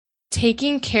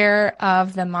taking care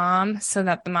of the mom so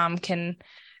that the mom can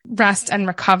rest and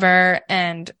recover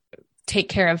and take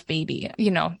care of baby.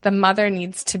 The mother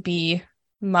needs to be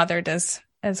mothered as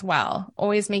well.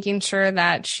 Always making sure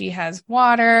that she has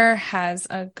water, has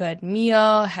a good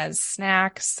meal, has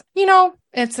snacks.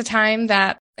 It's a time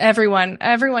that everyone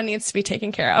needs to be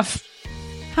taken care of.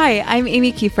 Hi, I'm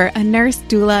Amy Kiefer, a nurse,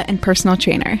 doula, and personal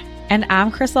trainer. And I'm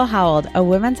Crystal Howell, a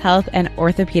women's health and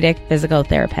orthopedic physical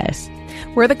therapist.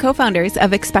 We're the co-founders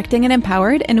of Expecting and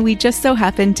Empowered, and we just so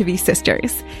happen to be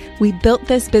sisters. We built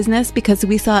this business because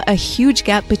we saw a huge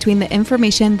gap between the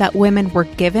information that women were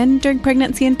given during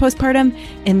pregnancy and postpartum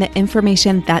and the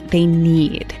information that they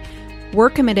need. We're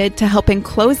committed to helping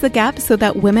close the gap so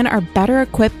that women are better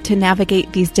equipped to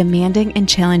navigate these demanding and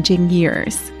challenging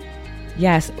years.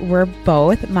 Yes, we're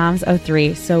both moms of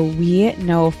 3, so we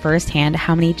know firsthand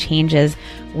how many changes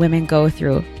women go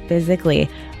through physically,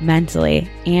 mentally,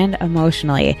 and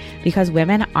emotionally because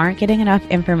women aren't getting enough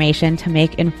information to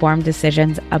make informed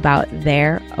decisions about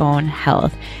their own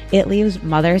health. It leaves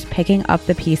mothers picking up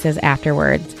the pieces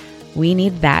afterwards. We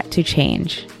need that to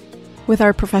change. With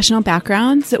our professional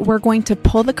backgrounds, we're going to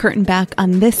pull the curtain back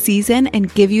on this season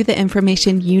and give you the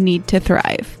information you need to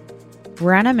thrive.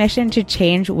 We're on a mission to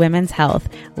change women's health.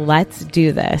 Let's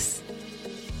do this.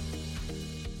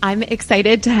 I'm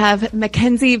excited to have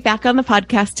Mackenzie back on the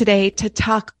podcast today to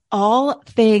talk all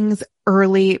things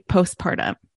early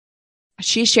postpartum.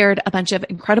 She shared a bunch of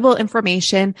incredible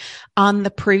information on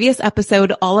the previous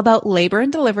episode all about labor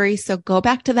and delivery. So go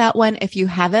back to that one if you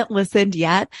haven't listened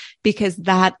yet, because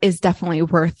that is definitely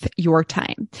worth your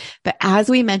time. But as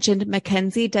we mentioned,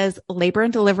 Mackenzie does labor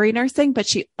and delivery nursing, but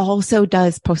she also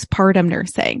does postpartum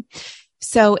nursing.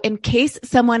 So in case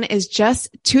someone is just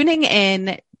tuning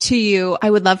in to you, I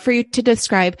would love for you to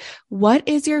describe what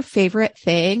is your favorite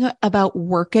thing about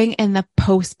working in the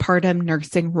postpartum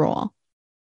nursing role?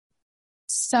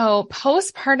 So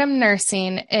postpartum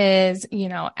nursing is,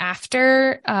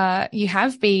 after you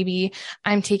have baby,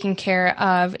 I'm taking care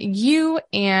of you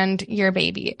and your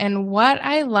baby. And what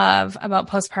I love about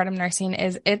postpartum nursing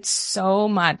is it's so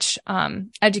much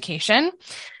education.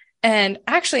 And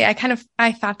actually,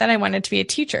 I thought that I wanted to be a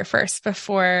teacher first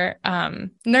before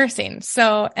nursing.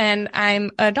 So, and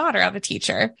I'm a daughter of a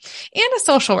teacher and a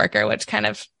social worker, which kind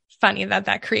of funny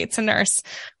that creates a nurse.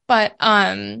 But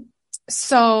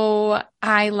so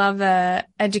I love the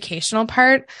educational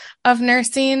part of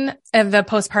nursing, of the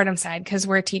postpartum side, because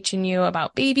we're teaching you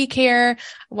about baby care,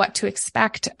 what to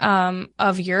expect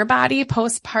of your body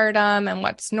postpartum and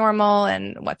what's normal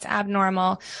and what's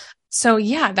abnormal. So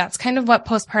yeah, that's kind of what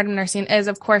postpartum nursing is.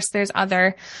 Of course, there's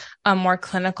other more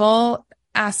clinical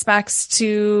aspects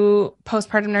to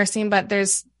postpartum nursing, but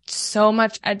there's so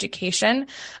much education.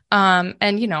 And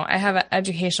I have an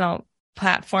educational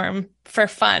platform for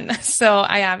fun. So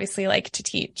I obviously like to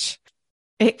teach.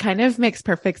 It kind of makes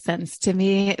perfect sense to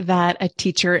me that a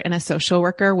teacher and a social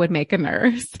worker would make a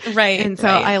nurse. Right. And so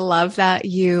I love that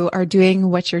you are doing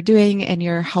what you're doing and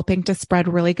you're helping to spread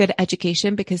really good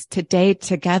education, because today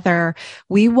together,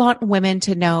 we want women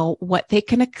to know what they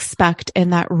can expect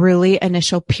in that really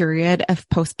initial period of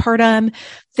postpartum,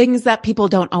 things that people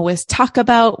don't always talk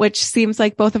about, which seems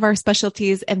like both of our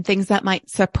specialties, and things that might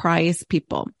surprise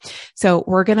people. So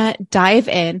we're going to dive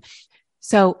in.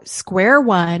 So square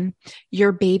one,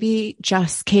 your baby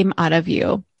just came out of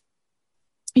you.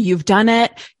 You've done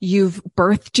it. You've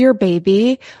birthed your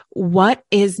baby. What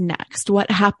is next? What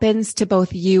happens to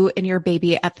both you and your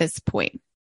baby at this point?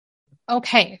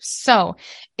 Okay. So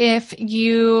if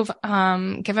you've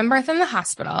given birth in the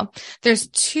hospital, there's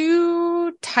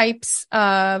 2 types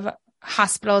of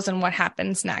hospitals and what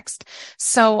happens next.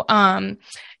 So,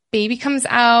 baby comes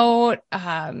out,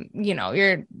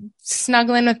 you're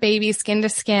snuggling with baby skin to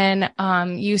skin.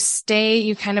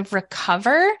 You kind of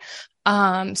recover.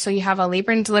 So you have a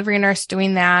labor and delivery nurse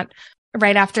doing that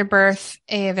right after birth.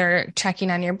 They're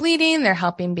checking on your bleeding. They're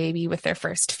helping baby with their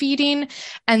first feeding.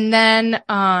 And then,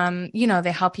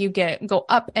 they help you go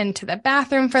up into the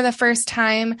bathroom for the first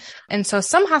time. And so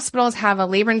some hospitals have a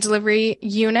labor and delivery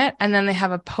unit, and then they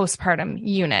have a postpartum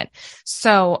unit.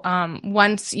 So,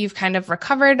 once you've kind of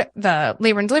recovered the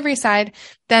labor and delivery side,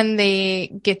 then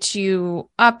they get you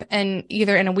up and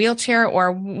either in a wheelchair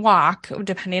or walk,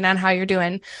 depending on how you're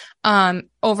doing,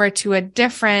 over to a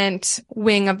different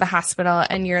wing of the hospital.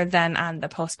 And you're then on the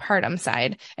postpartum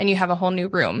side, and you have a whole new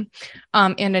room,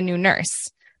 and a new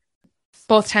nurse.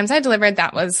 Both times I delivered,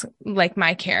 that was like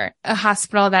my care. A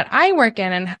hospital that I work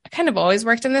in, and kind of always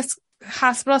worked in this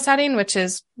hospital setting, which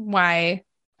is why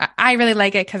I really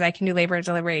like it, because I can do labor and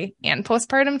delivery and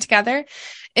postpartum together,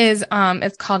 is,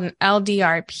 it's called an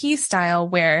LDRP style,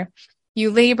 where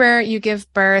you labor, you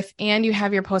give birth, and you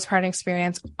have your postpartum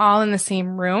experience all in the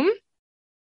same room.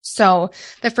 So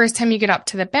the first time you get up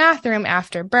to the bathroom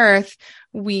after birth,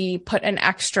 we put an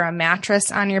extra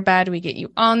mattress on your bed. We get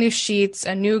you all new sheets,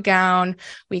 a new gown.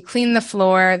 We clean the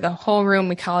floor, the whole room.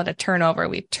 We call it a turnover.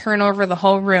 We turn over the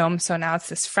whole room. So now it's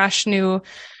this fresh new,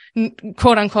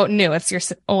 quote unquote new. It's your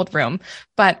old room,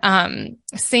 but,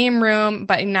 same room,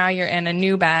 but now you're in a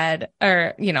new bed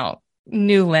or,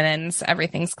 new linens,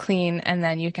 everything's clean. And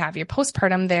then you have your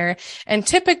postpartum there. And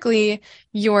typically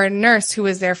your nurse who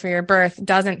was there for your birth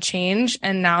doesn't change.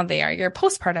 And now they are your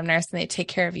postpartum nurse and they take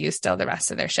care of you still the rest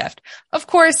of their shift. Of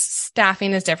course,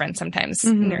 staffing is different. Sometimes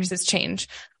nurses change.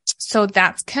 So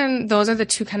those are the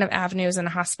two kind of avenues in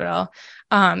a hospital.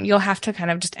 You'll have to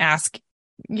kind of just ask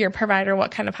your provider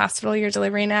what kind of hospital you're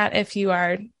delivering at if you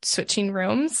are switching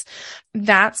rooms.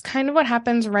 That's kind of what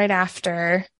happens right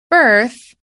after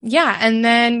birth. Yeah. And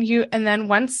then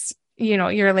once,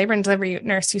 you're a labor and delivery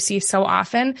nurse you see so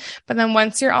often, but then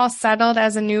once you're all settled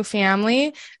as a new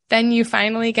family, then you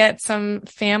finally get some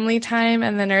family time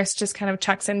and the nurse just kind of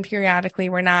checks in periodically.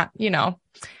 We're not,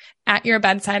 at your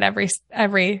bedside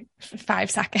every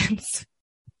 5 seconds.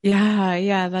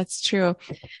 Yeah, that's true.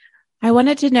 I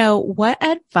wanted to know, what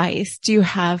advice do you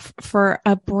have for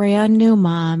a brand new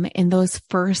mom in those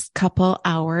first couple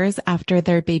hours after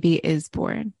their baby is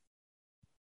born?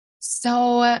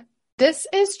 So this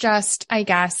is just, I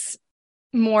guess,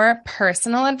 more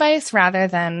personal advice rather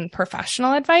than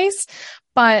professional advice.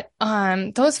 But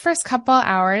those first couple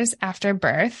hours after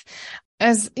birth,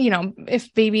 as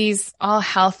if baby's all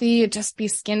healthy, just be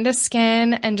skin to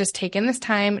skin and just take in this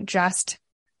time, just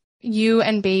you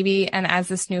and baby, and as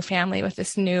this new family with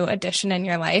this new addition in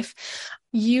your life.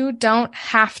 You don't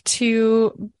have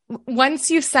to,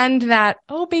 once you send that,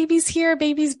 oh, baby's here,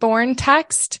 baby's born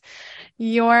text,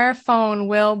 your phone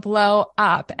will blow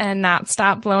up and not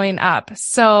stop blowing up.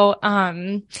 So,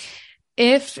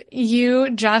 if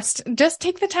you just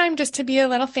take the time just to be a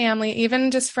little family, even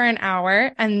just for an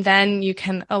hour, and then you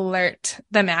can alert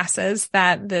the masses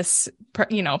that this,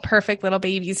 perfect little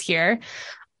baby's here.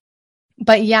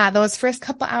 But yeah, those first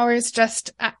couple hours,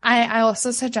 I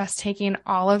also suggest taking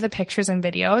all of the pictures and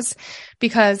videos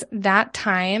because that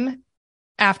time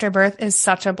after birth is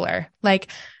such a blur. Like,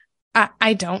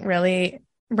 I don't really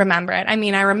remember it. I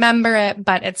mean, I remember it,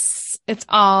 but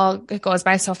it goes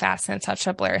by so fast and it's such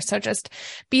a blur. So just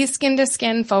be skin to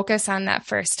skin, focus on that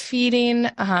first feeding.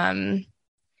 And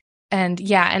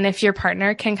if your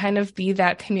partner can kind of be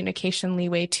that communication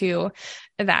leeway too,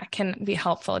 that can be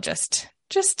helpful just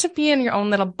to be in your own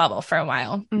little bubble for a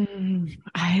while.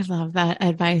 I love that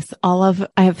advice. I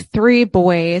have 3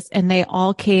 boys and they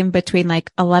all came between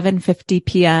like 11:50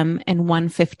 p.m. and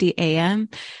 1:50 a.m.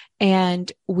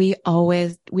 And we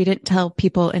didn't tell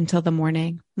people until the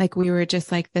morning. Like we were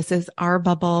just like, this is our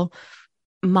bubble.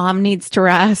 Mom needs to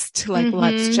rest. Like,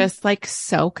 let's just like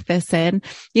soak this in.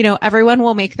 Everyone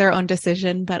will make their own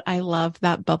decision, but I love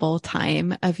that bubble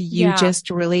time of you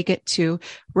just really get to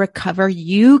recover.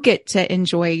 You get to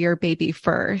enjoy your baby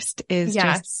first is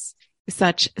just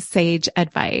such sage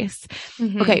advice.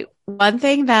 Okay. One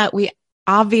thing that we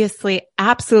obviously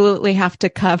absolutely have to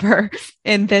cover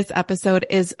in this episode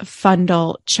is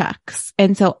fundal checks.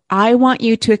 And so I want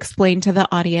you to explain to the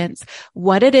audience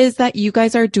what it is that you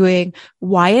guys are doing,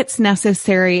 why it's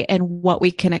necessary, and what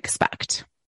we can expect.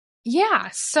 Yeah.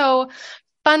 So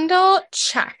fundal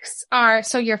checks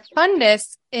so your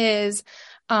fundus is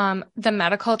the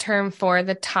medical term for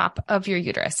the top of your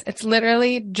uterus. It's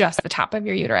literally just the top of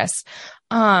your uterus.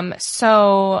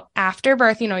 So after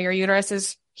birth, your uterus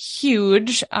is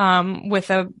huge, with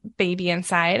a baby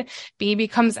inside. Baby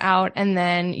comes out and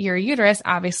then your uterus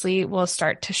obviously will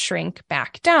start to shrink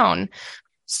back down.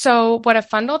 So what a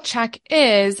fundal check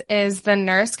is the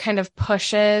nurse kind of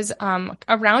pushes,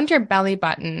 around your belly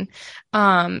button.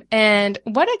 And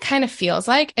what it kind of feels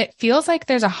like,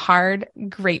 there's a hard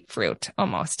grapefruit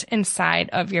almost inside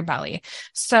of your belly.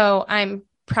 So I'm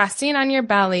pressing on your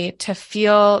belly to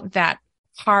feel that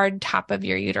hard top of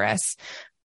your uterus.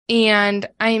 And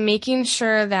I'm making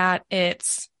sure that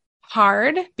it's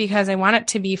hard because I want it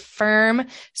to be firm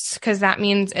because that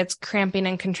means it's cramping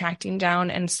and contracting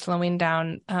down and slowing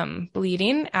down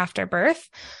bleeding after birth.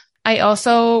 I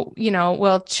also,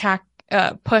 will check,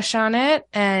 push on it.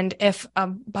 And if a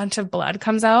bunch of blood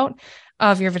comes out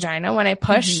of your vagina when I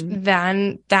push,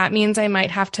 then that means I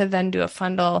might have to then do a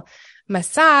fundal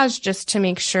massage just to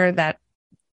make sure that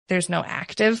there's no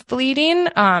active bleeding.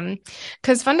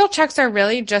 Cause fundal checks are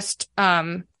really just,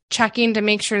 checking to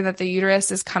make sure that the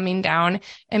uterus is coming down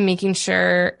and making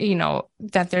sure,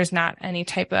 that there's not any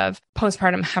type of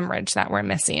postpartum hemorrhage that we're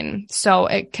missing. So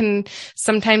it can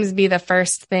sometimes be the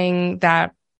first thing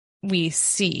that we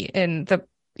see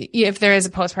if there is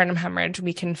a postpartum hemorrhage,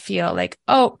 we can feel like,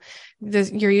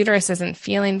 your uterus isn't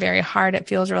feeling very hard. It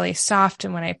feels really soft.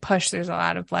 And when I push, there's a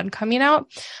lot of blood coming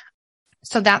out.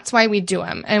 So that's why we do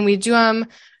them. And we do them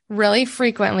really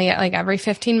frequently at like every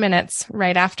 15 minutes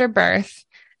right after birth.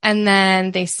 And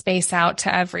then they space out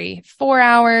to every 4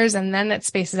 hours. And then it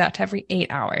spaces out to every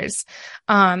 8 hours.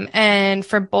 And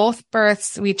for both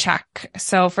births, we check.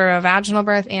 So for a vaginal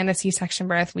birth and a C-section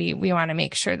birth, we want to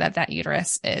make sure that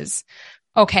uterus is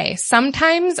okay.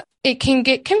 Sometimes it can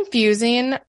get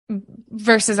confusing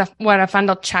versus what a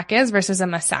fundal check is versus a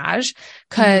massage.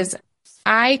 Cause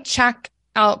I check,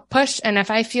 I'll push. And if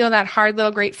I feel that hard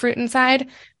little grapefruit inside,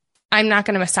 I'm not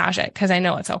going to massage it because I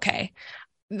know it's okay.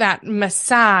 That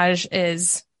massage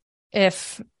is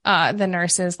if the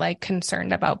nurse is like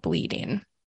concerned about bleeding.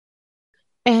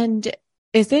 And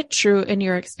is it true in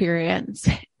your experience,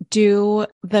 do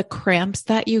the cramps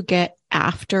that you get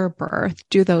after birth,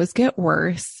 do those get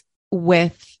worse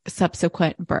with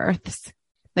subsequent births?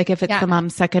 Like if it's the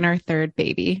mom's second or third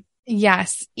baby?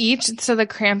 Yes. So the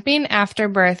cramping after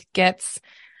birth gets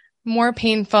more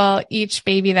painful each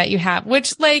baby that you have,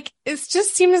 which like, it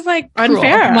just seems like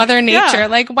unfair. Cruel. Mother Nature. Yeah.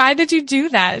 Like, why did you do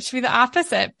that? It should be the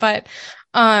opposite. But,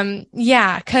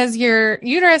 cause your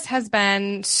uterus has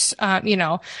been,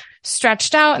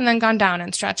 stretched out and then gone down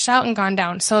and stretched out and gone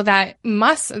down. So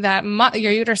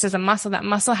your uterus is a muscle. That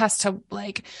muscle has to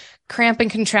like cramp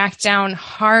and contract down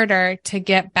harder to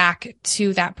get back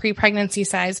to that pre-pregnancy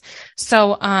size.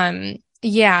 So,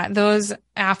 those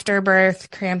after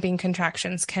birth cramping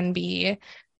contractions can be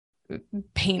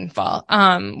painful.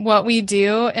 What we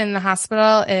do in the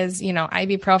hospital is,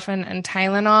 ibuprofen and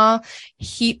Tylenol,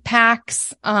 heat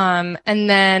packs. And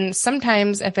then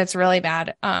sometimes if it's really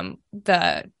bad,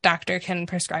 the doctor can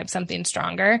prescribe something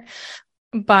stronger.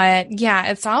 But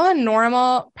it's all a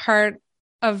normal part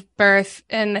of birth.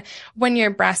 And when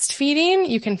you're breastfeeding,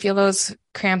 you can feel those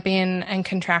cramping and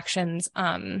contractions,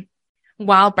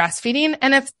 while breastfeeding.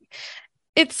 And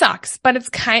it sucks, but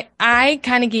I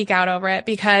kind of geek out over it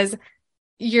because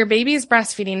your baby's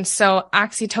breastfeeding. So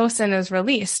oxytocin is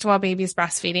released while baby's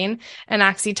breastfeeding, and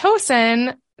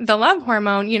oxytocin, the love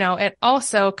hormone, it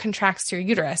also contracts your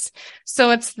uterus. So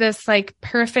it's this like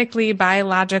perfectly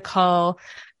biological,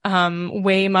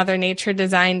 way Mother Nature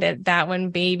designed it, that when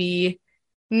baby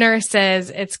nurses,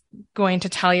 it's going to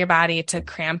tell your body to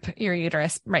cramp your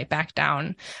uterus right back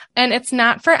down. And it's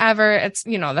not forever. It's,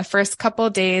 the first couple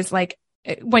of days, like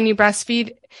when you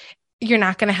breastfeed, you're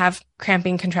not going to have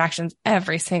cramping contractions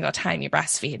every single time you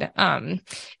breastfeed.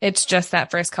 It's just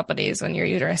that first couple of days when your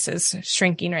uterus is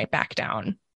shrinking right back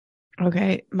down.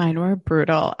 Okay. Mine were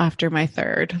brutal after my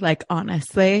third. Like,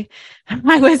 honestly,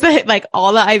 I was like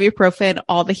all the ibuprofen,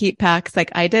 all the heat packs.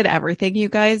 Like I did everything, you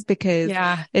guys, because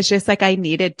it's just like I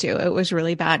needed to. It was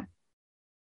really bad.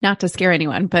 Not to scare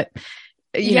anyone, but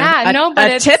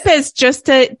a tip is just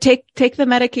to take the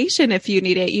medication if you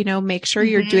need it, make sure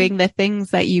you're doing the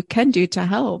things that you can do to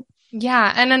help.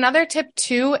 Yeah. And another tip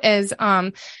too is,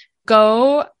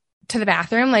 go to the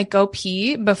bathroom, like go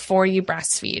pee before you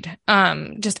breastfeed.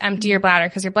 Just empty your bladder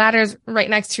because your bladder is right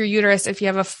next to your uterus. If you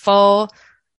have a full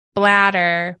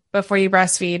bladder before you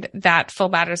breastfeed, that full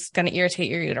bladder is going to irritate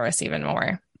your uterus even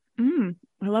more. I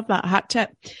love that hot tip.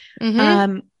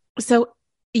 So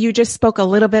you just spoke a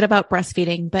little bit about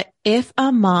breastfeeding, but if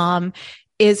a mom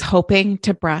is hoping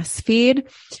to breastfeed,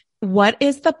 what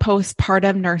is the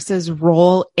postpartum nurse's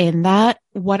role in that?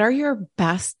 What are your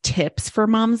best tips for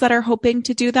moms that are hoping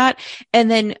to do that?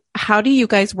 And then how do you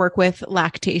guys work with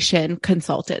lactation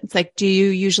consultants? Like, do you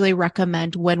usually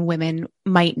recommend when women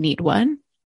might need one?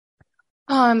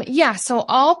 So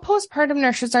all postpartum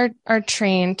nurses are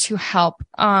trained to help,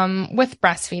 with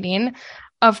breastfeeding.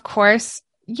 Of course,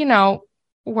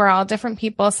 we're all different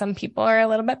people. Some people are a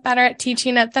little bit better at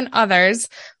teaching it than others.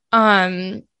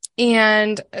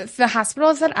 And the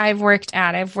hospitals that I've worked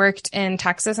in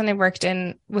Texas and I've worked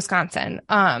in Wisconsin,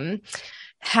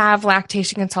 have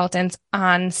lactation consultants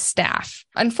on staff.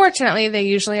 Unfortunately, they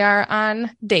usually are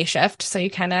on day shift. So you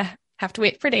kind of have to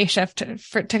wait for day shift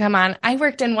to come on. I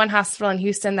worked in one hospital in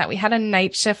Houston that we had a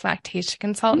night shift lactation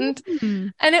consultant.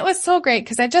 And it was so great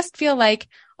because I just feel like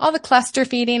all the cluster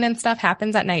feeding and stuff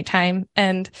happens at nighttime,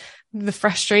 and the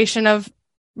frustration of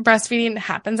breastfeeding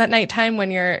happens at nighttime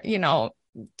when you're,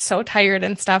 so tired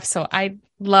and stuff. So I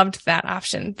loved that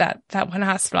option that one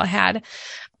hospital had.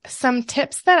 some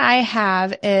tips that I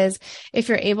have is if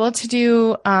you're able to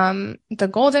do the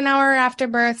golden hour after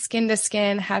birth, skin to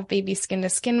skin, have baby skin to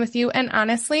skin with you. And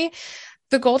honestly,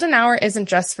 the golden hour isn't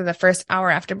just for the first hour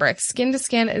after birth. Skin to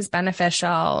skin is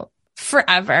beneficial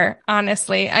forever,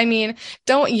 honestly. I mean,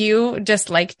 don't you just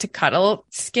like to cuddle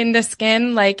skin to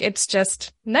skin? Like, it's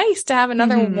just nice to have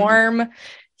another warm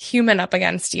human up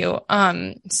against you.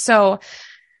 So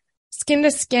skin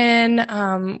to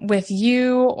skin with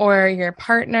you or your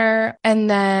partner. And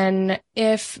then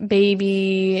if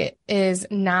baby is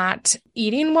not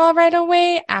eating well right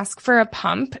away, ask for a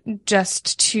pump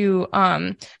just to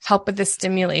help with the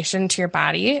stimulation to your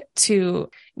body to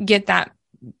get that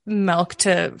milk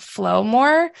to flow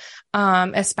more,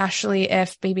 especially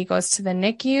if baby goes to the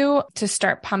NICU, to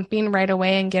start pumping right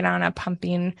away and get on a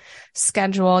pumping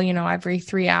schedule, every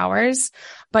 3 hours.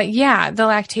 But yeah, the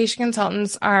lactation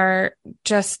consultants are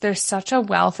just, there's such a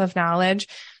wealth of knowledge.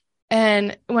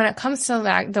 And when it comes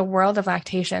to the world of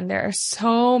lactation, there's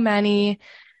so much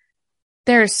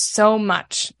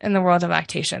in the world of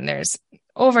lactation. There's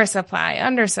oversupply,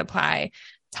 undersupply,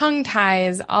 tongue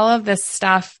ties, all of this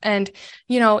stuff. And,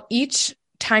 each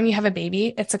time you have a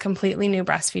baby, it's a completely new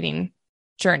breastfeeding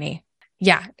journey.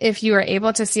 Yeah. If you are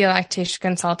able to see a lactation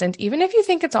consultant, even if you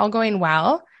think it's all going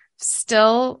well,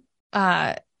 still,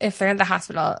 if they're in the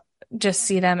hospital, just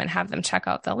see them and have them check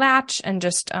out the latch and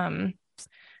just,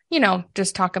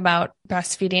 just talk about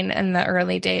breastfeeding in the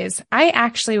early days. I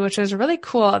actually, which was really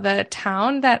cool, the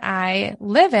town that I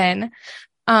live in,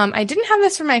 I didn't have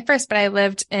this for my first, but I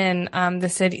lived in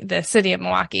the city of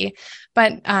Milwaukee.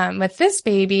 But with this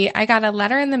baby, I got a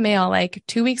letter in the mail like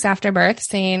 2 weeks after birth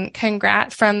saying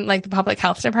congrats from like the public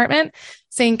health department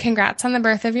saying congrats on the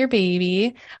birth of your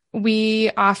baby.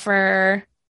 We offer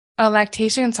a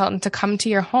lactation consultant to come to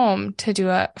your home to do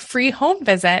a free home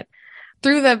visit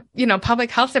through the,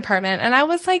 public health department. And I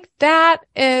was like, that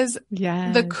is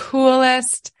the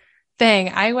coolest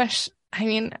thing. I wish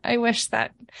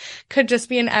that could just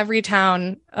be in every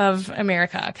town of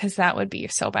America, because that would be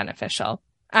so beneficial.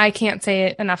 I can't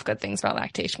say enough good things about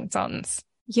lactation consultants.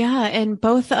 Yeah. And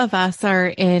both of us are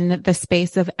in the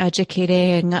space of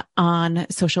educating on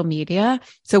social media.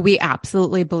 So we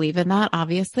absolutely believe in that,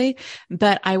 obviously.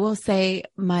 But I will say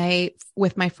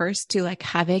with my first two, like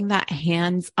having that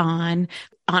hands-on,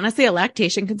 honestly, a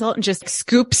lactation consultant just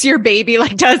scoops your baby,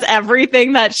 like does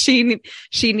everything that she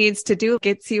needs to do,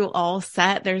 gets you all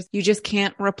set. You just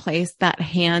can't replace that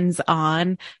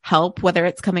hands-on help, whether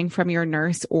it's coming from your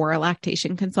nurse or a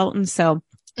lactation consultant. So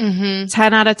 10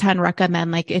 out of 10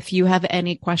 recommend, like if you have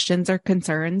any questions or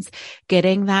concerns,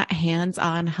 getting that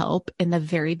hands-on help in the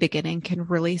very beginning can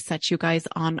really set you guys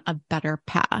on a better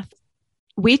path.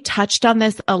 We touched on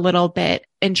this a little bit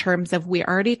in terms of, we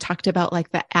already talked about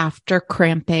like the after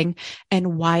cramping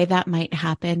and why that might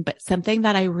happen. But something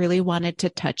that I really wanted to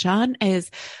touch on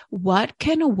is, what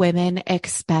can women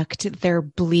expect their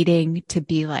bleeding to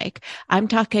be like? I'm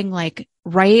talking like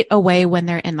right away when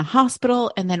they're in the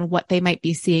hospital, and then what they might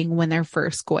be seeing when they're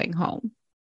first going home.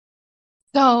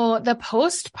 So the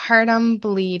postpartum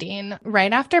bleeding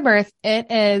right after birth,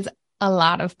 it is a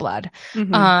lot of blood.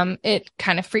 It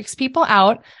kind of freaks people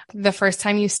out. The first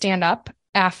time you stand up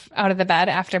out of the bed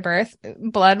after birth,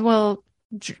 blood will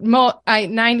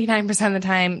 99% of the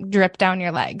time drip down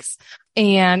your legs.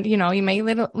 And, you may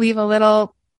leave a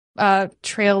little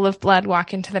trail of blood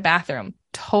walk into the bathroom.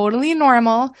 Totally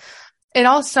normal. It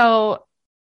also,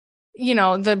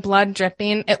 the blood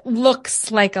dripping, it looks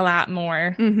like a lot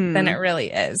more than it really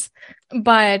is.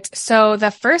 But so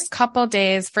the first couple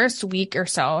days, first week or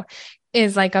so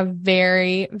is like a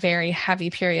very, very heavy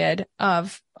period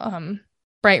of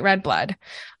bright red blood.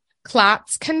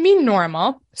 Clots can be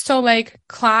normal. So like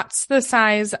clots the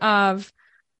size of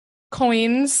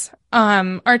coins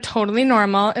are totally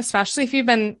normal, especially if you've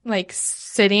been like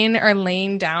sitting or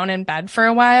laying down in bed for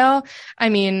a while.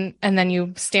 And then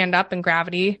you stand up and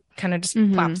gravity kind of just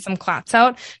plops some clots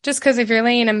out. Just because if you're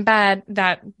laying in bed,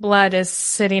 that blood is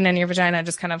sitting in your vagina,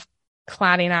 just kind of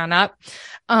clotting on up.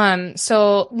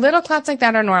 So little clots like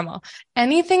that are normal.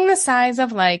 Anything the size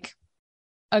of like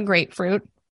a grapefruit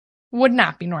would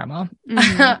not be normal.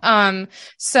 And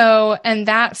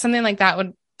that something like that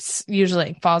would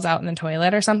usually falls out in the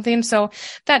toilet or something. So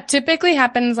that typically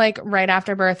happens like right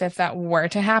after birth, if that were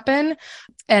to happen.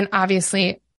 And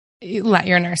obviously let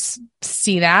your nurse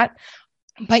see that.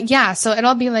 But yeah, so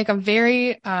it'll be like a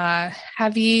very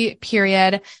heavy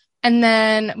period. And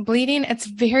then bleeding, it's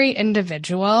very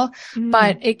individual,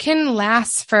 but it can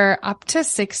last for up to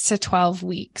 6 to 12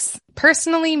 weeks.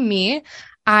 Personally,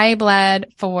 I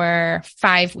bled for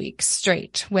 5 weeks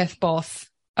straight with both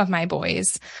of my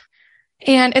boys.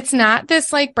 And it's not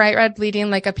this like bright red bleeding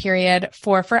like a period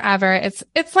for forever.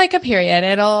 It's like a period.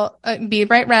 It'll be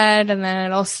bright red and then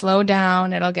it'll slow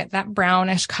down. It'll get that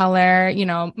brownish color. You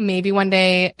know, maybe one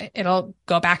day it'll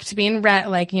go back to being red,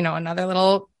 like, you know, another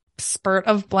little spurt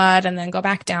of blood and then go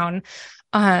back down.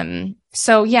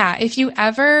 So yeah, if you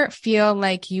ever feel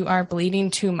like you are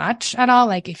bleeding too much at all,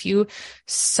 like if you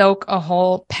soak a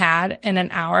whole pad in an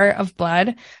hour of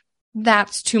blood,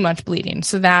 that's too much bleeding.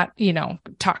 So that, you know,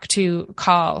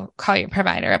 call your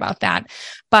provider about that.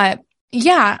 But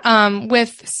yeah,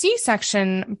 with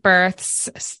C-section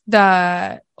births,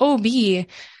 the OB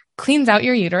cleans out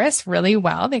your uterus really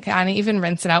well. They kind of even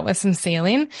rinse it out with some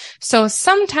saline. So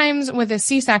sometimes with a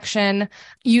C-section,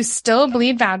 you still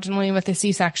bleed vaginally with a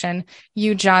C-section.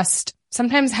 You just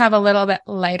sometimes have a little bit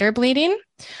lighter bleeding,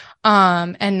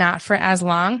 and not for as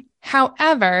long.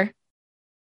 However,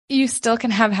 you still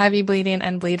can have heavy bleeding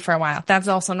and bleed for a while. That's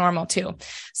also normal too.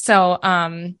 So,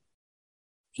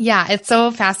 yeah, it's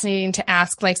so fascinating to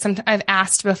ask. Like I've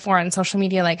asked before on social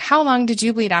media, like, how long did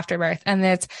you bleed after birth? And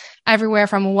it's everywhere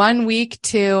from 1 week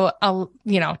to,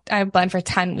 I've bled for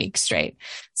 10 weeks straight.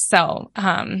 So,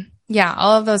 yeah,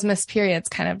 all of those missed periods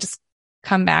kind of just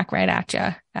come back right at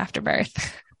you after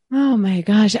birth. Oh my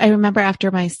gosh. I remember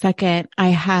after my second, I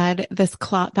had this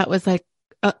clot that was like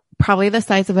probably the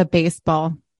size of a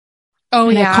baseball. Oh,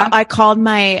 and yeah. I called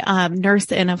my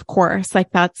nurse in, of course.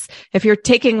 Like that's, if you're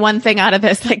taking one thing out of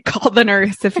this, like call the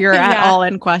nurse if you're at all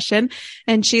in question.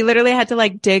 And she literally had to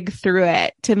like dig through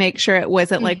it to make sure it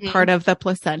wasn't like part of the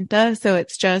placenta. So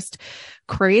it's just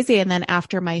crazy. And then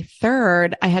after my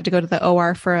third, I had to go to the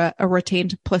OR for a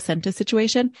retained placenta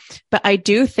situation. But I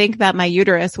do think that my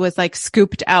uterus was like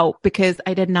scooped out because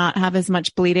I did not have as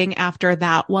much bleeding after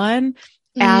that one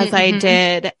as I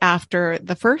did after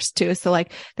the first two. So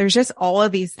like, there's just all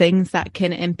of these things that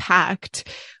can impact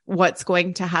what's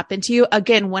going to happen to you.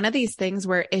 Again, one of these things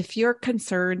where if you're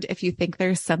concerned, if you think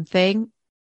there's something,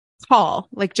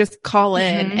 just call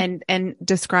in and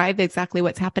describe exactly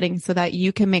what's happening so that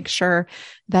you can make sure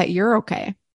that you're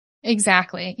okay.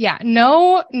 Exactly. Yeah.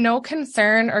 No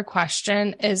concern or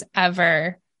question is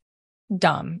ever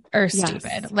dumb or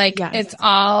stupid. Like it's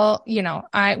all,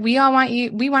 we want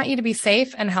you to be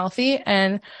safe and healthy,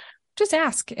 and just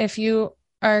ask if you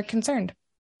are concerned.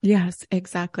 Yes,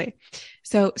 exactly.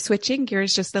 So switching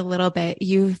gears just a little bit,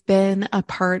 you've been a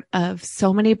part of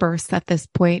so many births at this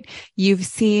point. You've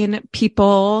seen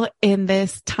people in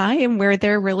this time where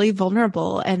they're really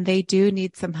vulnerable and they do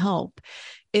need some help.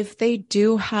 If they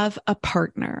do have a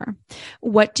partner,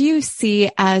 what do you see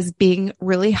as being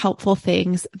really helpful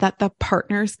things that the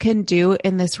partners can do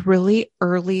in this really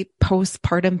early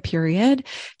postpartum period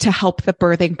to help the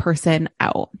birthing person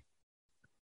out?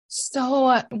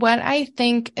 So what I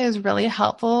think is really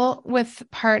helpful for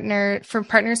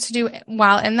partners to do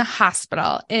while in the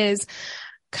hospital is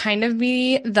kind of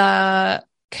be the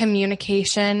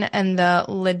communication and the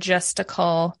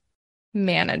logistical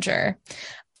manager.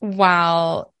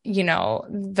 While,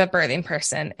 the birthing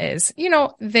person is,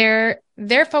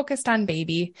 they're focused on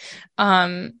baby.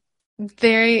 If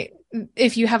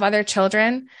you have other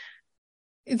children,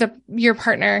 your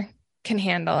partner can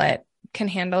handle it, can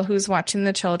handle who's watching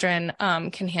the children,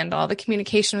 can handle all the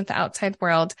communication with the outside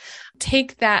world.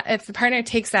 If the partner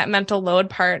takes that mental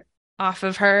load part off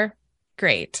of her,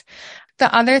 great.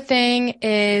 The other thing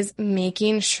is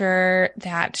making sure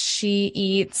that she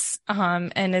eats,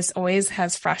 and always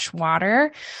has fresh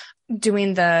water,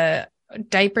 doing the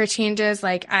diaper changes.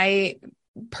 Like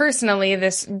personally,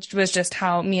 this was just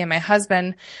how me and my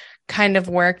husband kind of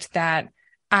worked, that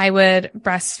I would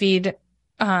breastfeed,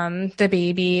 the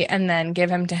baby and then give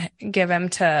him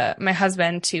to my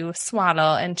husband to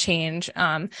swaddle and change,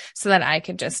 so that I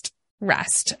could just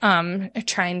rest,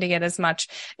 trying to get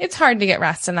it's hard to get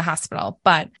rest in the hospital,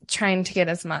 but trying to get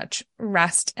as much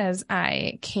rest as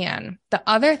I can. The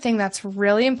other thing that's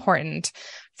really important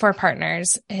for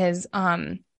partners is,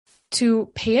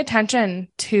 to pay attention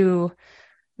to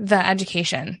the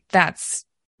education that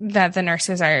the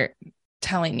nurses are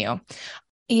telling you,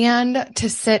 and to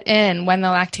sit in when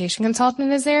the lactation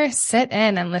consultant is there, sit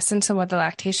in and listen to what the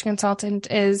lactation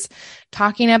consultant is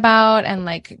talking about, and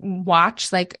watch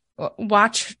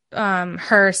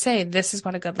her say, this is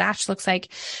what a good latch looks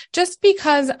like. Just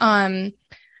because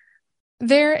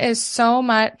there is so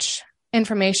much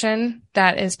information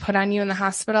that is put on you in the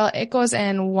hospital. It goes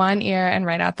in one ear and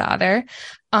right out the other.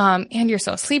 And you're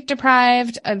so sleep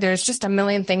deprived. There's just a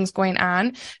million things going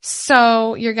on.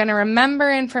 So you're going to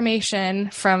remember information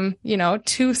from,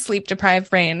 2 sleep deprived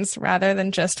brains rather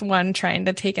than just one trying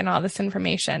to take in all this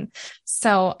information.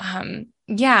 So,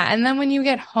 yeah. And then when you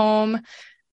get home,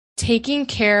 taking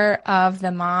care of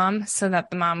the mom so that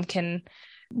the mom can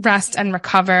rest and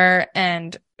recover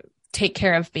and take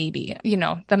care of baby. You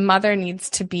know, the mother needs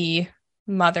to be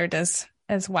mothered as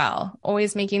well.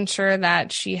 Always making sure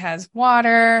that she has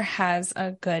water, has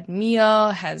a good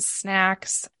meal, has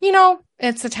snacks. You know,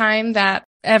 it's a time that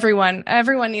everyone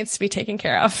needs to be taken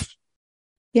care of.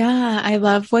 Yeah, I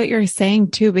love what you're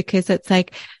saying too, because it's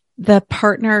like the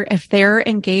partner, if they're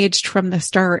engaged from the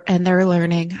start and they're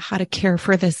learning how to care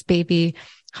for this baby,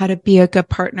 how to be a good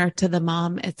partner to the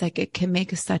mom, it's like it can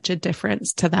make such a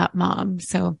difference to that mom.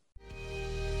 So.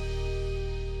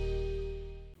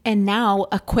 And now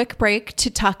a quick break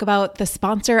to talk about the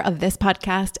sponsor of this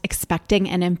podcast, Expecting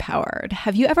and Empowered.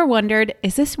 Have you ever wondered,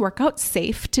 is this workout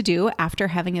safe to do after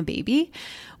having a baby?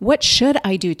 What should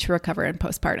I do to recover in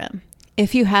postpartum?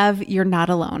 If you have, you're not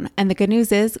alone. And the good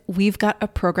news is we've got a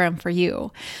program for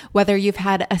you. Whether you've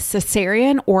had a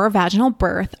cesarean or a vaginal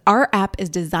birth, our app is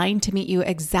designed to meet you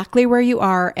exactly where you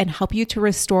are and help you to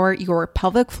restore your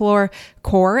pelvic floor,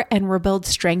 core, and rebuild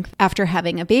strength after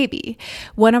having a baby.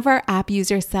 One of our app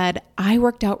users said, I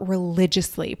worked out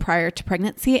religiously prior to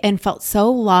pregnancy and felt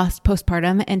so lost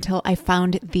postpartum until I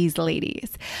found these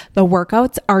ladies. The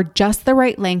workouts are just the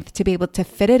right length to be able to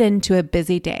fit it into a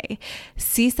busy day.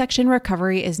 C-section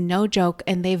recovery is no joke,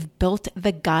 and they've built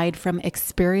the guide from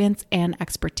experience and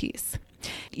expertise.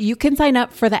 You can sign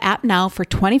up for the app now for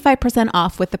 25%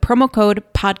 off with the promo code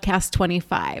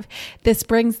podcast25. This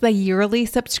brings the yearly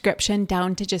subscription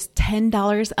down to just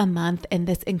 $10 a month, and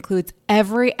this includes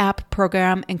every app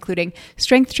program, including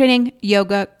strength training,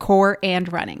 yoga, core,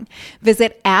 and running.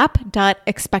 Visit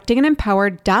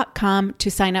app.expectingandempowered.com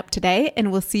to sign up today,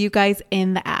 and we'll see you guys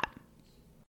in the app.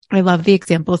 I love the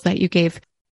examples that you gave.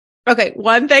 Okay,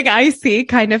 one thing I see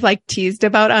kind of like teased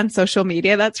about on social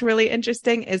media that's really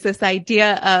interesting is this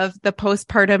idea of the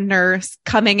postpartum nurse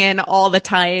coming in all the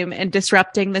time and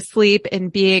disrupting the sleep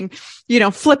and being, you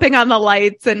know, flipping on the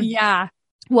lights. And yeah,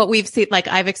 what we've seen, like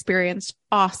I've experienced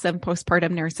awesome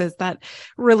postpartum nurses that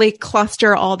really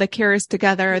cluster all the cares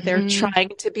together.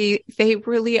 Mm-hmm. They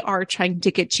really are trying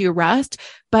to get you rest.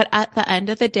 But at the end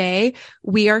of the day,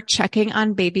 we are checking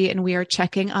on baby and we are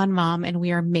checking on mom and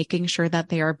we are making sure that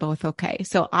they are both okay.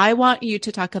 So I want you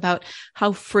to talk about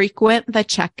how frequent the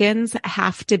check-ins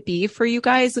have to be for you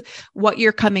guys, what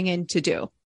you're coming in to do.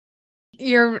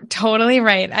 You're totally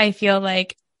right. I feel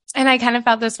like, and I kind of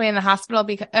felt this way in the hospital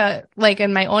because, like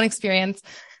in my own experience,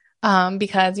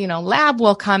 because, you know, lab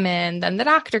will come in, then the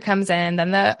doctor comes in,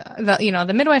 then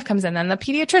the midwife comes in, then the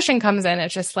pediatrician comes in.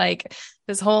 It's just like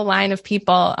this whole line of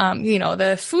people, you know,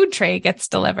 the food tray gets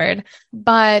delivered.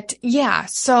 But yeah,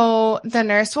 so the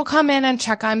nurse will come in and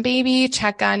check on baby,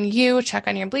 check on you, check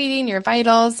on your bleeding, your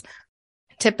vitals.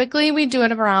 Typically we do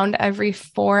it around every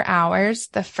 4 hours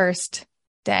the first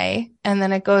day, and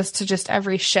then it goes to just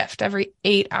every shift, every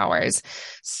 8 hours.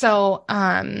 So,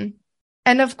 and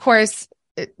of course,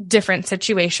 different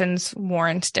situations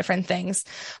warrant different things.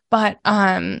 But,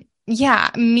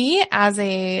 yeah, me as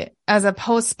a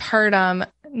postpartum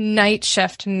night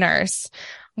shift nurse,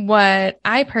 what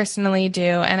I personally do,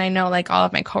 and I know like all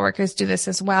of my coworkers do this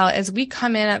as well, is we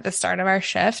come in at the start of our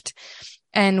shift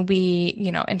and we,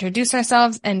 you know, introduce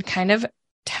ourselves and kind of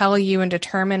tell you and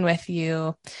determine with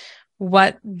you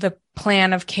what the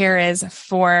plan of care is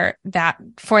for that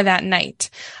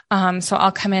night. So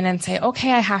I'll come in and say,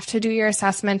 okay, I have to do your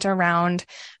assessment around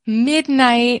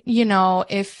midnight. You know,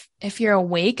 if you're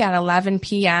awake at 11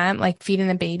 p.m., like feeding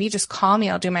the baby, just call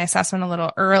me. I'll do my assessment a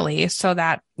little early so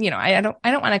that, you know, I don't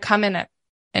want to come in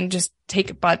and just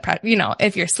take blood pressure, you know,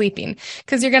 if you're sleeping,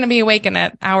 because you're going to be awake in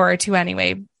an hour or two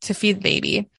anyway to feed the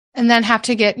baby, and then have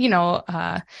to get, you know,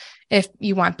 if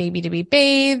you want baby to be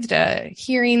bathed, a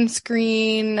hearing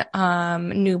screen,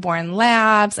 newborn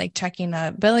labs, like checking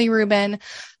a bilirubin,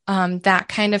 that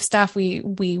kind of stuff. We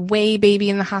weigh baby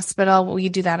in the hospital. We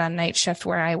do that on night shift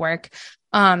where I work.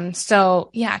 So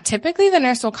yeah, typically the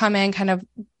nurse will come in, kind of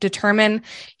determine,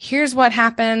 here's what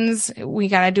happens. We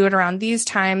got to do it around these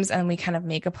times, and we kind of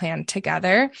make a plan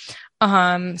together,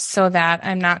 so that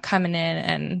I'm not coming in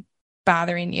and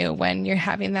bothering you when you're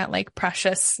having that like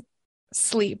precious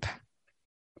sleep.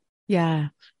 Yeah.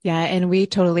 Yeah. And we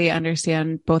totally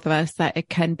understand, both of us, that it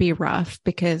can be rough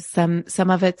because some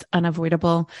of it's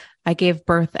unavoidable. I gave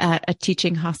birth at a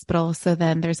teaching hospital. So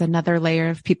then there's another layer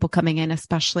of people coming in,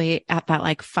 especially at that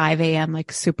like 5 a.m.,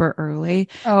 like super early.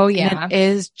 Oh yeah. And it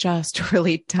is just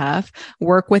really tough.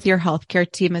 Work with your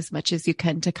healthcare team as much as you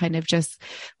can to kind of just,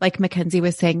 like Mackenzie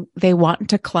was saying, they want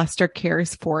to cluster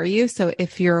cares for you. So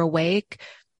if you're awake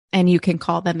and you can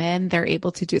call them in, they're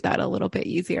able to do that a little bit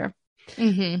easier.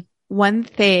 Mm-hmm. One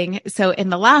thing, so in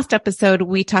the last episode,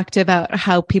 we talked about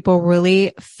how people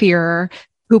really fear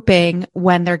pooping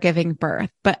when they're giving birth.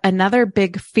 But another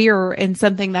big fear and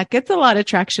something that gets a lot of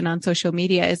traction on social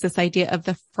media is this idea of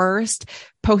the first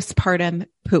postpartum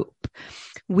poop.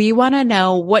 We want to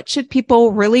know, what should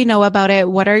people really know about it?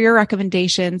 What are your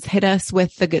recommendations? Hit us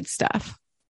with the good stuff.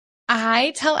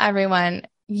 I tell everyone,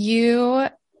 you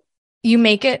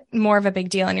make it more of a big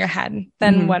deal in your head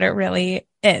than what it really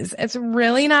is. It's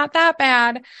really not that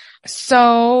bad.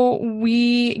 So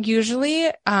we usually,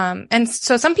 and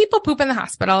so some people poop in the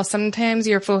hospital. Sometimes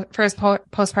your first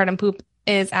postpartum poop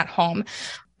is at home.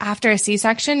 After a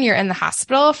C-section, you're in the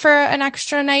hospital for an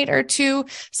extra night or two.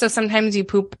 So sometimes you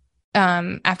poop,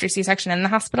 after C-section in the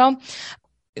hospital.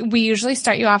 We usually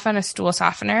start you off on a stool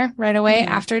softener right away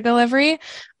after delivery.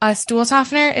 A stool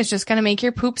softener is just going to make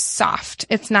your poop soft.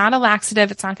 It's not a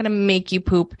laxative. It's not going to make you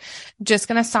poop. Just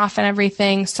going to soften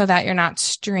everything so that you're not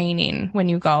straining when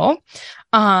you go.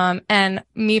 And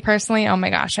me personally, oh my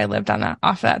gosh, I lived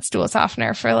off that stool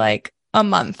softener for like a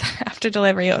month after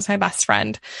delivery. It was my best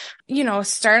friend.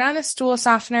 Start on a stool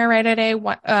softener right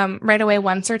away,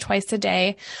 once or twice a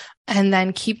day. And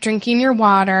then keep drinking your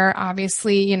water.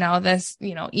 Obviously,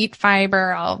 eat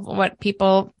fiber, all what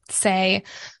people say.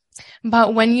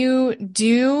 But when you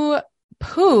do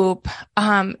poop,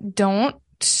 don't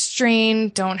strain,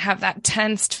 don't have that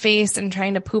tensed face and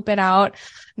trying to poop it out.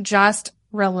 Just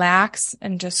relax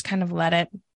and just kind of let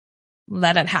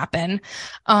it happen.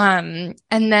 And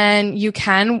then you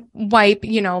can wipe,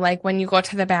 like when you go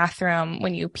to the bathroom,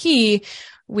 when you pee,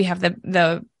 we have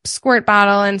the squirt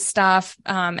bottle and stuff,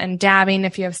 and dabbing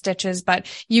if you have stitches, but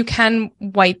you can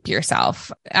wipe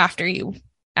yourself after you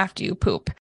poop.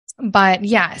 But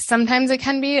yeah, sometimes it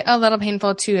can be a little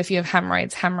painful too if you have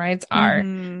hemorrhoids. Hemorrhoids are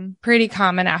pretty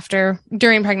common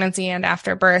during pregnancy and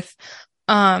after birth.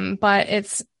 But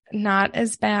it's not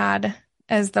as bad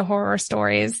as the horror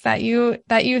stories that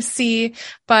you see,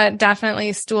 but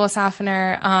definitely stool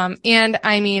softener. And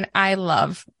I mean, I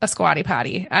love a squatty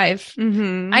potty. I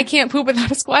can't poop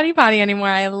without a squatty potty anymore.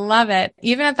 I love it.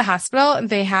 Even at the hospital,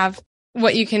 they have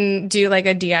what you can do, like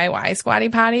a DIY squatty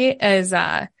potty is,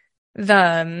 what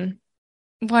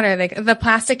are they? The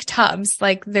plastic tubs,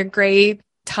 like they're gray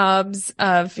tubs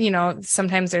of,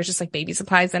 sometimes there's just like baby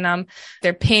supplies in them.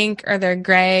 They're pink or they're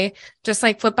gray. Just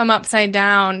like flip them upside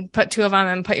down, put two of them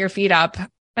and put your feet up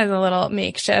as a little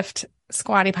makeshift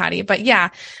squatty potty. But yeah,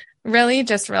 really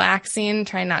just relaxing,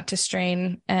 try not to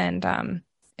strain, and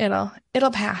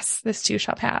it'll pass. This too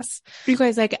shall pass. You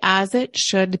guys, like, as it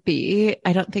should be.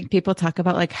 I don't think people talk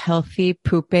about like healthy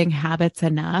pooping habits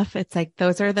enough. It's like,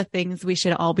 those are the things we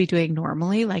should all be doing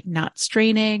normally, like not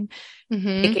straining,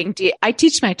 I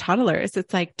teach my toddlers.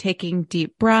 It's like taking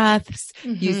deep breaths,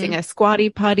 using a squatty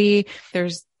potty.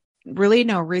 There's really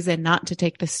no reason not to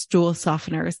take the stool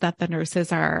softeners that the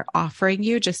nurses are offering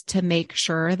you, just to make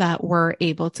sure that we're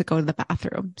able to go to the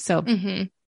bathroom. So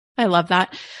I love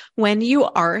that. When you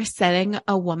are setting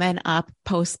a woman up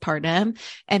postpartum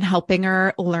and helping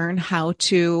her learn how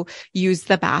to use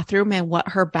the bathroom and what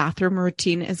her bathroom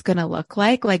routine is going to look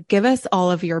like, give us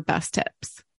all of your best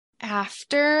tips.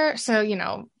 So,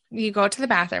 you go to the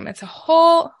bathroom, it's a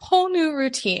whole new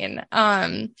routine.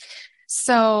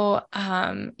 So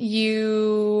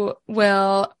you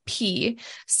will pee.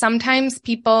 Sometimes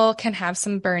people can have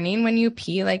some burning when you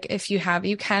pee. Like if you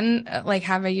can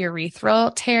have a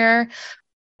urethral tear.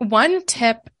 One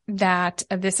tip that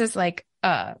this is like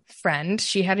a friend,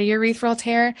 she had a urethral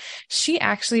tear. She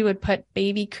actually would put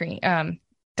baby cream,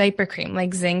 diaper cream,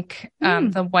 like zinc,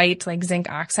 the white, like zinc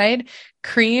oxide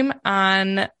cream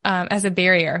on, as a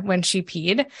barrier when she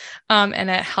peed. And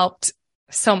it helped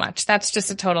so much. That's just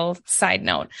a total side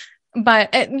note.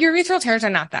 But urethral tears are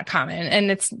not that common, and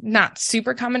it's not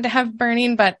super common to have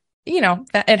burning, but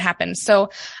that it happens. So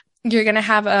you're going to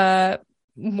have a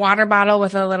water bottle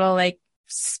with a little like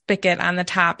spigot on the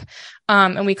top.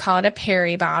 And we call it a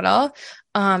peri bottle.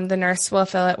 The nurse will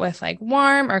fill it with like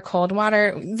warm or cold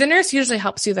water. The nurse usually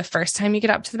helps you the first time you get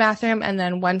up to the bathroom. And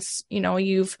then once,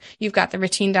 you've got the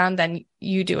routine down, then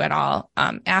you do it all,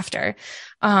 after.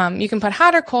 You can put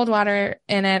hot or cold water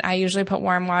in it. I usually put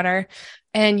warm water,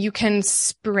 and you can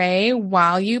spray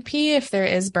while you pee if there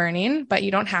is burning, but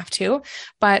you don't have to.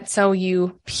 But so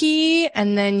you pee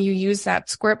and then you use that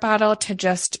squirt bottle to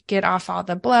just get off all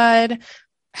the blood,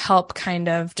 help kind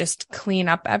of just clean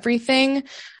up everything.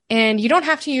 And you don't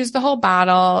have to use the whole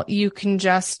bottle. You can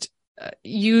just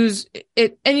use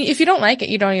it. And if you don't like it,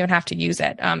 you don't even have to use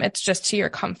it. It's just to your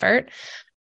comfort.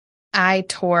 I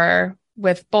tore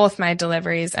with both my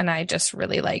deliveries, and I just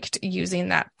really liked using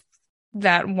that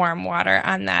warm water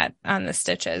on the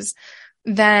stitches.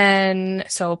 Then,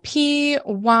 so pee,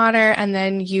 water, and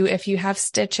then if you have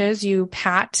stitches, you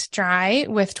pat dry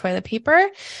with toilet paper.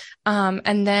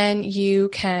 And then you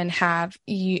can have,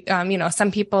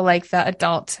 some people like the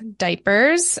adult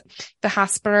diapers. The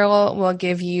hospital will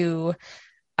give you,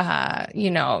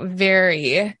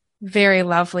 very, very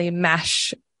lovely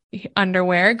mesh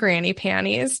underwear, granny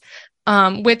panties,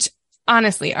 which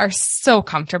honestly are so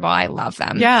comfortable. I love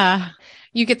them. Yeah.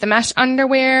 You get the mesh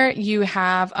underwear, you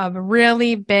have a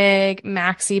really big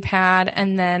maxi pad,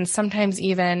 and then sometimes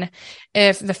even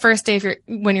if the first day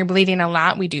when you're bleeding a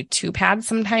lot, we do 2 pads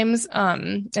sometimes,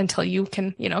 until you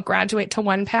can, graduate to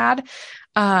 1 pad.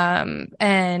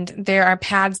 And there are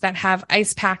pads that have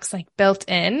ice packs like built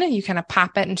in. You kind of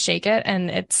pop it and shake it,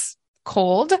 and it's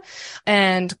cold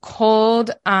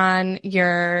on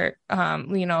your,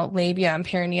 labia and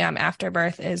perineum after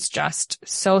birth is just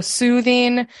so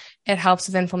soothing. It helps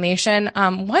with inflammation.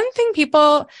 One thing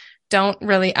people don't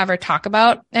really ever talk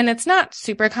about, and it's not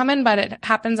super common, but it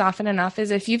happens often enough,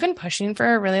 is if you've been pushing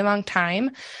for a really long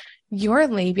time, your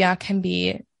labia can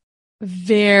be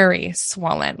very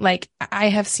swollen. Like I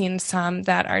have seen some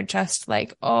that are just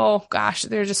like, oh gosh,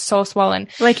 they're just so swollen.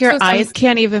 Like your eyes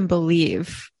can't even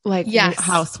believe yes,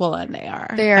 how swollen they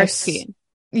are. They are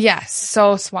yes,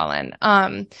 so swollen.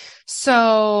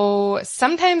 So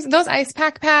sometimes those ice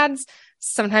pack pads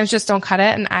sometimes just don't cut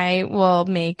it. And I will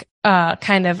make a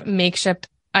kind of makeshift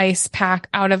ice pack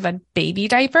out of a baby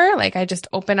diaper. Like I just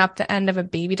open up the end of a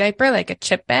baby diaper, like a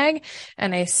chip bag,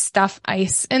 and I stuff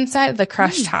ice inside, the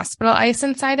crushed hospital ice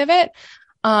inside of it.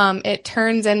 It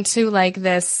turns into like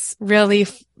this really,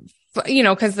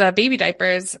 cause the baby diaper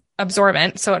is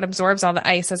absorbent. So it absorbs all the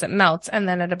ice as it melts, and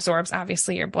then it absorbs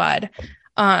obviously your blood.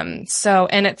 And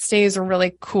it stays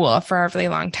really cool for a really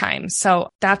long time.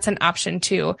 So that's an option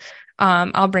too.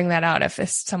 I'll bring that out if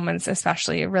someone's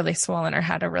especially really swollen or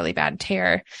had a really bad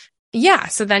tear. Yeah.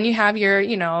 So then you have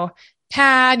your,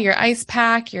 pad, your ice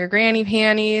pack, your granny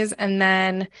panties, and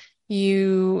then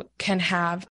you can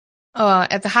have,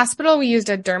 at the hospital, we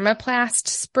used a Dermaplast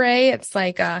spray. It's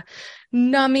like a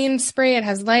numbing spray. It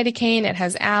has lidocaine, it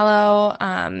has aloe,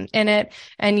 in it.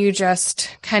 And you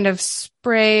just kind of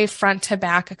spray front to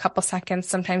back a couple seconds.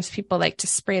 Sometimes people like to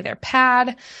spray their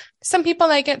pad. Some people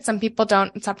like it. Some people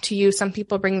don't. It's up to you. Some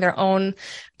people bring their own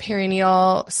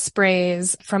perineal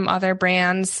sprays from other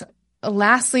brands.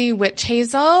 Lastly, witch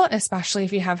hazel, especially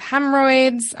if you have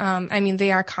hemorrhoids.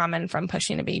 They are common from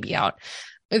pushing a baby out.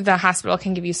 The hospital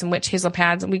can give you some witch hazel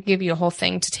pads, and we give you a whole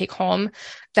thing to take home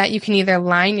that you can either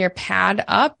line your pad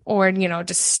up or,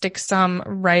 just stick some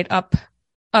right up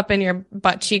in your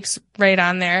butt cheeks right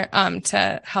on there,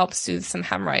 to help soothe some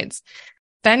hemorrhoids.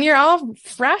 Then you're all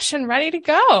fresh and ready to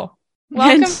go.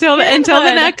 Welcome until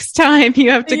the next time you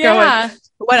have to go.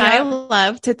 What I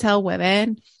love to tell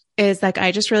women is like,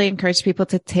 I just really encourage people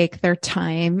to take their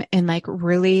time, and like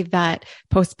really that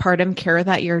postpartum care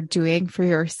that you're doing for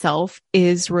yourself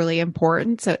is really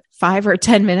important. So 5 or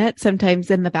 10 minutes sometimes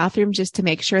in the bathroom, just to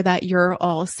make sure that you're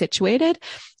all situated.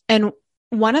 And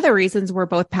one of the reasons we're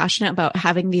both passionate about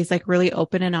having these like really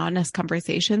open and honest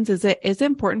conversations is it is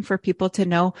important for people to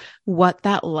know what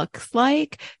that looks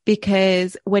like,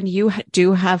 because when you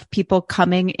do have people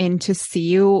coming in to see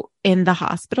you in the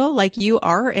hospital, like you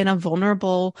are in a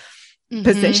vulnerable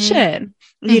position.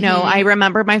 I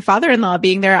remember my father-in-law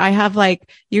being there. I have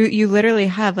like, you literally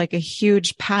have like a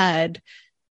huge pad.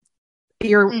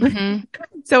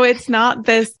 So it's not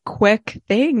this quick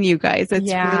thing, you guys.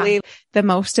 It's really the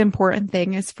most important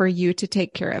thing is for you to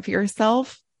take care of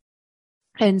yourself.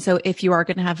 And so if you are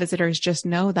going to have visitors, just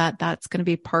know that that's going to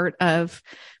be part of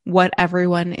what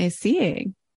everyone is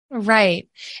seeing. Right.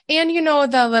 And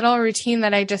the little routine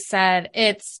that I just said,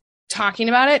 it's talking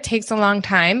about it takes a long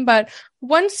time, but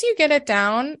once you get it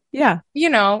down,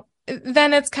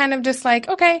 then it's kind of just like,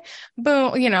 okay,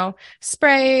 boom,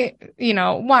 spray,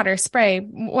 water, spray,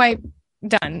 wipe,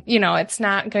 done. It's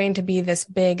not going to be this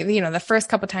big, the first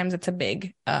couple times it's a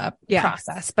big,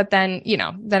 process, but then,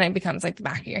 then it becomes like the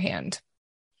back of your hand.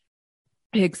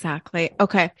 Exactly.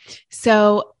 Okay.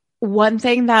 So one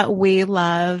thing that we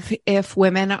love if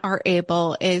women are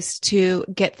able is to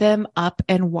get them up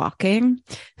and walking.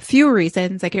 Few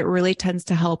reasons, like it really tends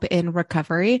to help in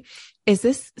recovery. Is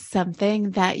this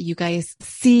something that you guys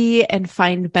see and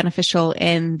find beneficial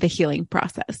in the healing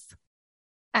process?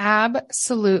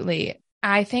 Absolutely.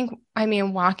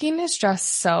 Walking is just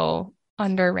so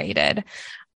underrated.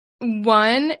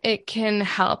 One, it can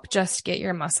help just get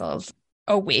your muscles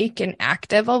awake and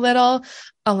active a little.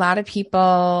 A lot of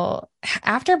people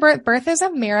after birth is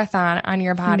a marathon on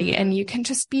your body, and you can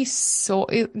just be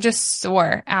just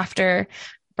sore after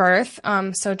birth.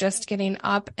 So just getting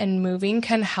up and moving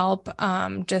can help,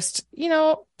 just,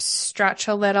 stretch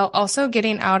a little. Also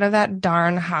getting out of that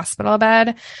darn hospital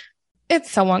bed. It's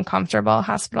so uncomfortable,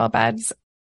 hospital beds.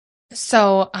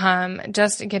 So,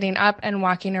 just getting up and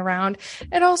walking around.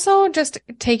 It also just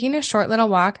taking a short little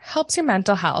walk helps your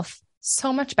mental health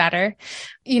so much better,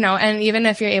 and even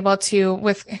if you're able to,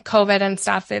 with COVID and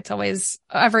stuff, it's always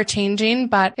ever changing.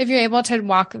 But if you're able to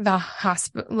walk the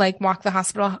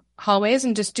hospital hallways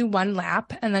and just do one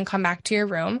lap and then come back to your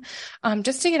room,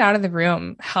 just to get out of the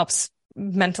room helps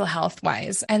mental health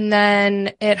wise. And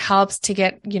then it helps to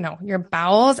get, your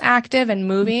bowels active and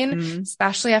moving,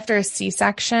 especially after a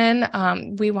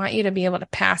C-section. We want you to be able to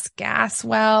pass gas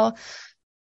well,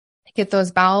 get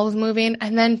those bowels moving.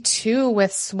 And then too,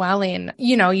 with swelling,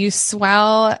 you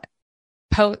swell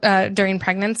during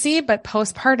pregnancy, but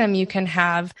postpartum, you can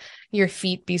have your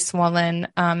feet be swollen,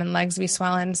 and legs be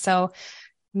swollen. So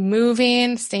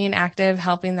moving, staying active,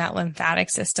 helping that lymphatic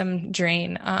system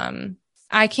drain.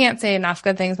 I can't say enough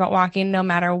good things about walking. No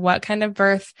matter what kind of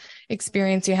birth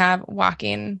experience you have,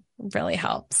 walking really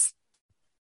helps.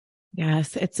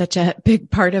 Yes, it's such a big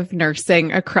part of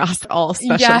nursing across all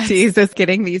specialties, is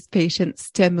getting these patients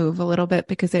to move a little bit,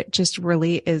 because it just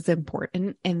really is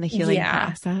important in the healing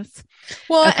process.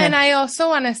 Well, okay. And I also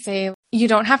want to say, you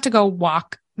don't have to go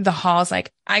walk the halls.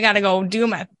 Like, I got to go do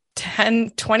my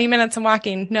 10, 20 minutes of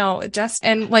walking. No,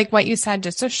 and like what you said,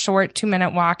 just a short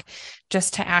 2-minute walk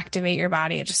just to activate your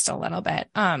body just a little bit.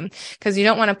 Cause you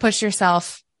don't want to push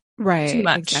yourself too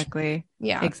much. Exactly.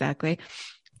 Yeah, exactly.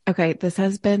 Okay. This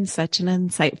has been such an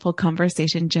insightful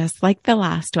conversation, just like the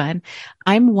last one.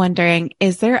 I'm wondering,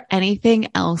 is there anything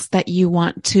else that you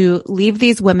want to leave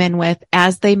these women with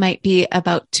as they might be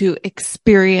about to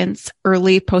experience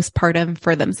early postpartum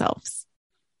for themselves?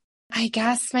 I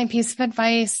guess my piece of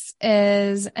advice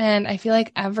is, and I feel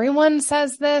like everyone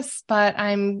says this, but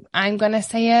I'm going to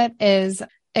say it, is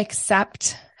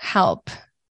accept help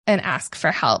and ask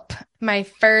for help. My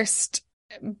first,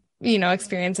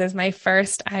 experiences,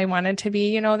 I wanted to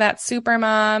be, that super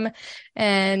mom,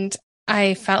 and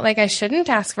I felt like I shouldn't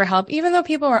ask for help, even though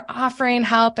people were offering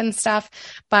help and stuff.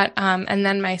 But, and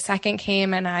then my second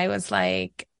came and I was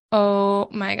like, oh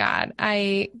my God,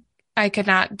 I could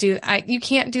not you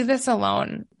can't do this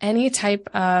alone. Any type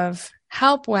of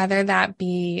help, whether that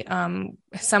be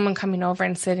someone coming over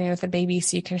and sitting with a baby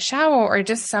so you can shower, or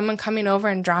just someone coming over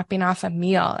and dropping off a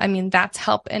meal. I mean, that's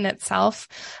help in itself.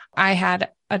 I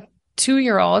had a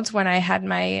 2-year-old when I had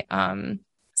my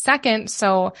second.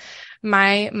 So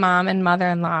my mom and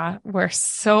mother-in-law were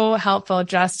so helpful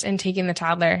just in taking the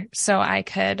toddler so I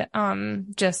could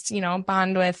just,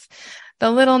 bond with the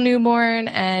little newborn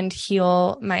and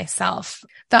heal myself.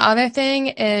 The other thing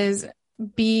is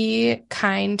be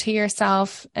kind to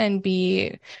yourself and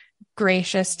be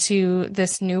gracious to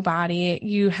this new body.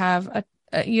 You have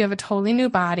a totally new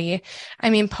body. I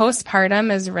mean,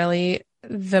 postpartum is really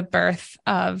the birth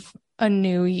of a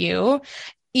new you.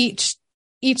 Each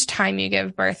time you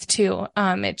give birth too,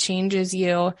 it changes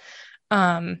you,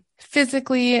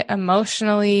 physically,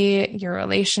 emotionally, your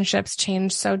relationships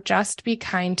change. So just be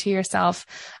kind to yourself,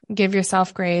 give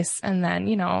yourself grace, and then,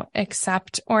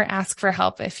 accept or ask for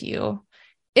help if you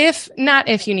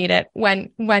need it,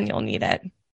 when you'll need it.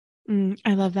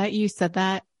 I love that you said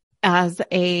that. As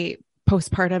a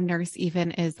postpartum nurse,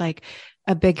 even, is like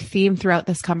a big theme throughout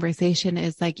this conversation,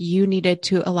 is like, you needed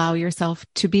to allow yourself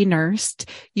to be nursed.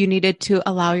 You needed to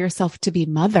allow yourself to be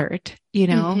mothered,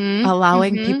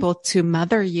 allowing people to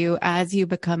mother you as you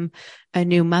become a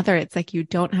new mother. It's like, you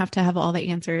don't have to have all the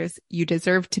answers. You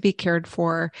deserve to be cared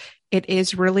for. It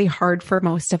is really hard for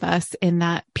most of us in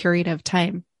that period of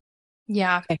time.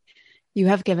 Yeah. Okay. You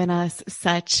have given us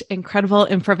such incredible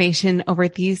information over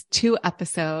these 2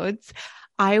 episodes.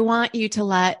 I want you to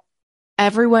let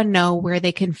everyone know where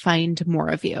they can find more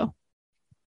of you.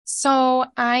 So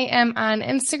I am on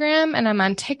Instagram and I'm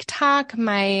on TikTok.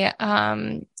 My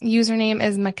username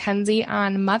is Mackenzie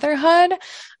on Motherhood.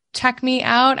 Check me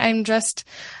out. I'm just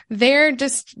there,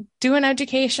 just doing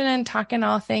education and talking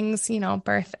all things,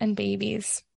 birth and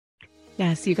babies.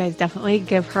 Yes, you guys definitely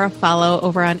give her a follow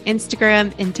over on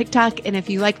Instagram and TikTok. And if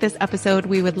you like this episode,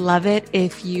 we would love it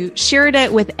if you shared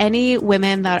it with any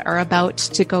women that are about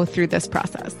to go through this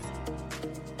process.